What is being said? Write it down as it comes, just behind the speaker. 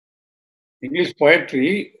English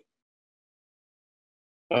poetry,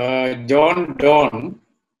 Jonne Donne,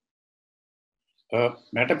 a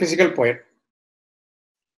metaphysical poet,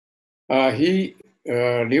 he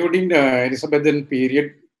lived in the Elizabethan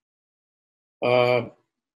period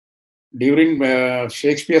during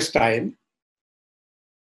Shakespeare's time,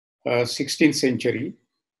 16th century.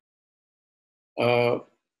 But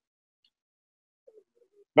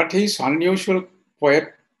he's unusual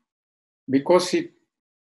poet because he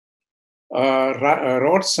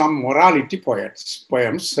wrote some morality poems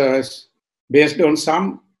based on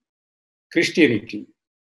some Christianity.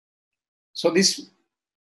 So this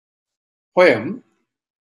poem,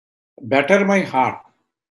 Better My Heart,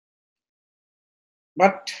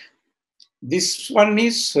 but this one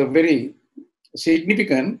is very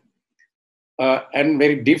significant and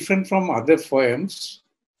very different from other poems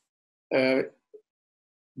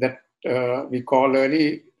that we call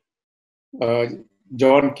early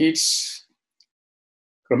John Keats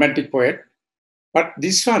romantic poet. But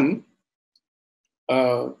this one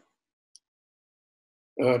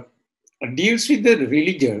deals with the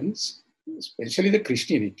religions, especially the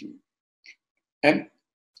Christianity. And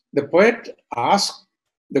the poet asks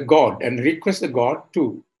the God and requests the God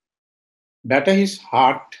to better his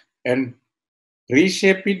heart and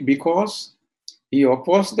reshape it because he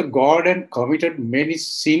opposed the God and committed many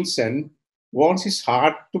sins and wants his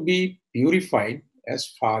heart to be purified as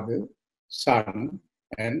Father, Son,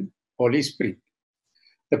 and Holy Spirit.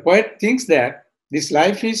 The poet thinks that this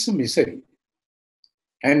life is a misery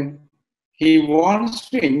and he wants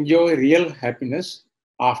to enjoy real happiness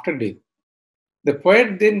after death. The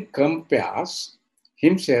poet then compares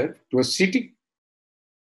himself to a city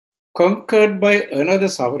conquered by another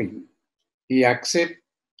sovereign. He accepts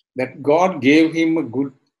that God gave him a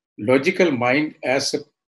good logical mind as a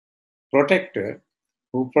protector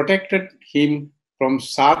who protected him from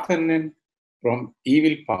Satan and from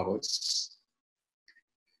evil powers.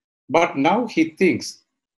 But now he thinks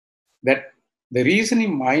that the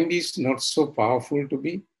reasoning mind is not so powerful to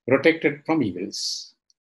be protected from evils.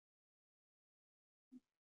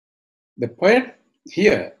 The poet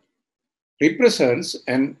here represents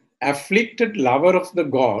an afflicted lover of the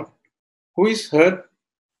God who is hurt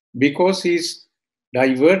because he is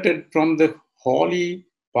diverted from the holy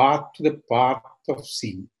path to the path of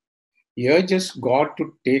sin. He urges God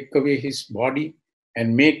to take away his body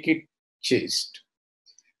and make it chaste.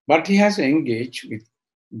 But he has engaged with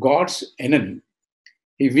God's enemy.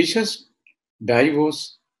 He wishes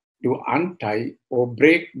divorce to untie or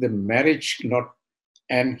break the marriage knot,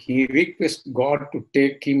 and he requests God to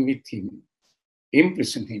take him with him,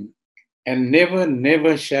 imprison him, and never,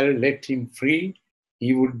 never shall let him free.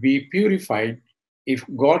 He would be purified if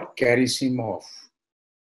God carries him off.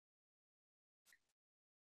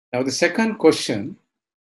 Now, the second question,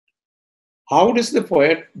 how does the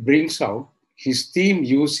poet brings out his theme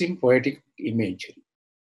using poetic imagery?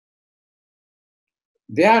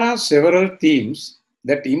 There are several themes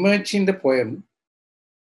that emerge in the poem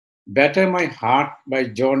Better My Heart by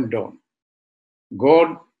Jonne Donne.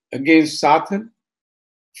 God against Satan,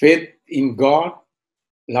 faith in God,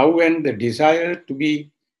 love and the desire to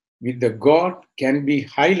be with the God can be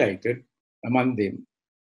highlighted among them.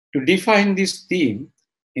 To define this theme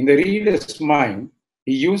in the reader's mind,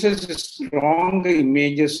 he uses stronger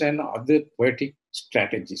images and other poetic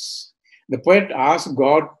strategies. The poet asks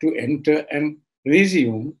God to enter and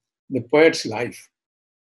resume the poet's life,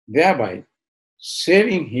 thereby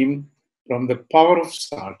saving him from the power of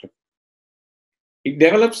Satan. It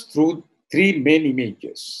develops through three main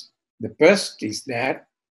images. The first is that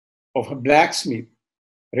of a blacksmith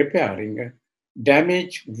repairing a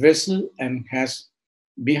damaged vessel and has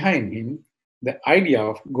behind him the idea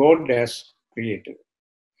of God as creator.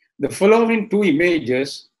 The following two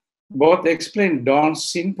images both explain Donne's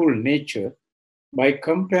sinful nature by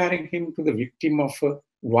comparing him to the victim of a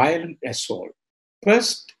violent assault.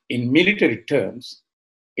 First, in military terms,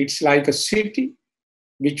 it's like a city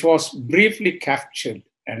which was briefly captured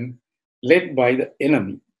and led by the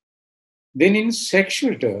enemy. Then, in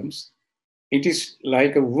sexual terms, it is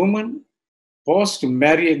like a woman forced to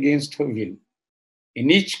marry against her will.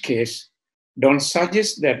 In each case, Donne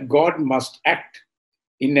suggests that God must act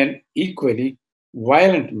in an equally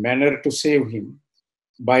violent manner to save him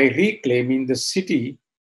by reclaiming the city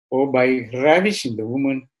or by ravishing the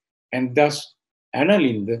woman and thus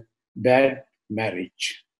annulling the bad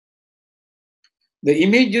marriage. The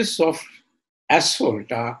images of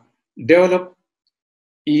assault are developed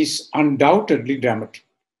is undoubtedly dramatic,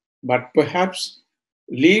 but perhaps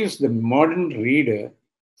leaves the modern reader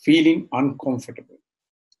feeling uncomfortable.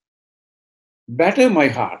 Better my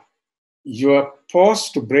heart, you are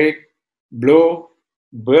forced to break blow,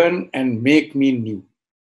 burn, and make me new.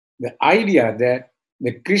 The idea that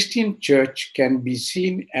the Christian church can be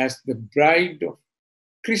seen as the bride of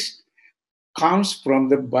Christ comes from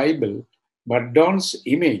the Bible, but Donne's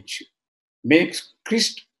image makes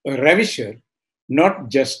Christ a ravisher, not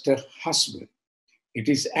just a husband. It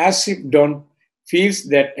is as if Donne feels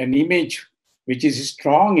that an image which is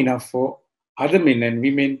strong enough for other men and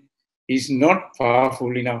women is not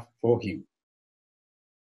powerful enough for him.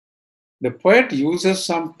 The poet uses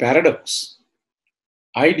some paradox,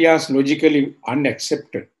 ideas logically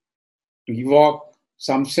unaccepted, to evoke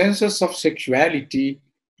some senses of sexuality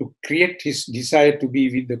to create his desire to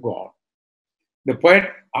be with the God. The poet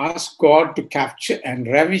asks God to capture and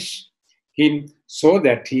ravish him so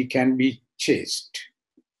that he can be chaste.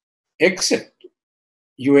 Except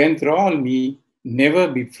you enthrall me, never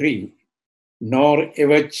be free, nor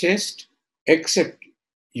ever chaste, except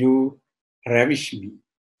you ravish me.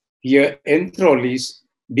 Here, enthrall is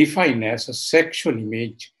defined as a sexual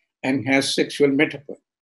image and has sexual metaphor.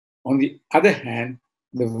 On the other hand,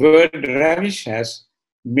 the word ravish has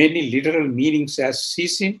many literal meanings as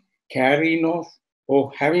seizing, carrying off,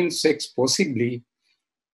 or having sex possibly.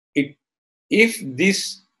 It, if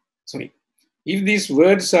this, sorry, if these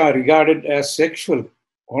words are regarded as sexual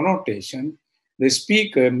connotation, the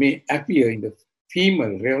speaker may appear in the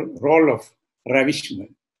female role of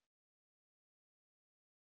ravishment.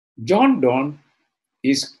 Jonne Donne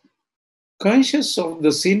is conscious of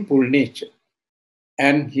the sinful nature,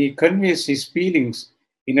 and he conveys his feelings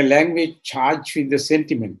in a language charged with the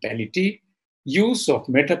sentimentality. Use of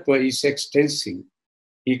metaphor is extensive.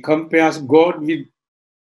 He compares God with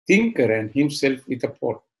thinker and himself with a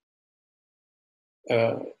poet.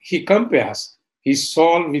 He compares his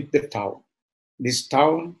soul with the town. This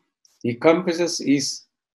town he confesses is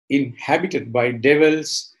inhabited by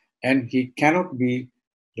devils and he cannot be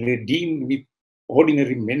redeemed with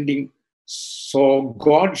ordinary mending. So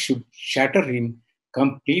God should shatter him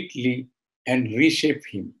completely and reshape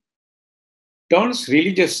him. Donne's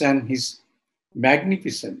religious and his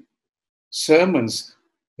magnificent sermons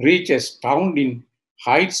reach astounding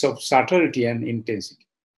heights of subtlety and intensity.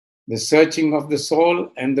 The searching of the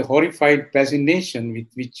soul and the horrified fascination with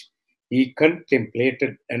which he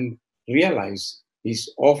contemplated and realized his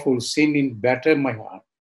awful sin in batter my heart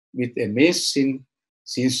with amazing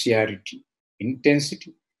sincerity,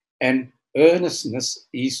 intensity, and earnestness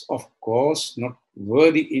is, of course, not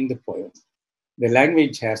worthy in the poem. The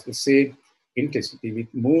language has the same intensity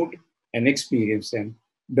with mood and experience, and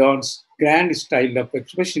Donne's grand style of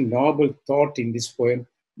expressing noble thought in this poem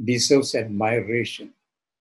deserves admiration.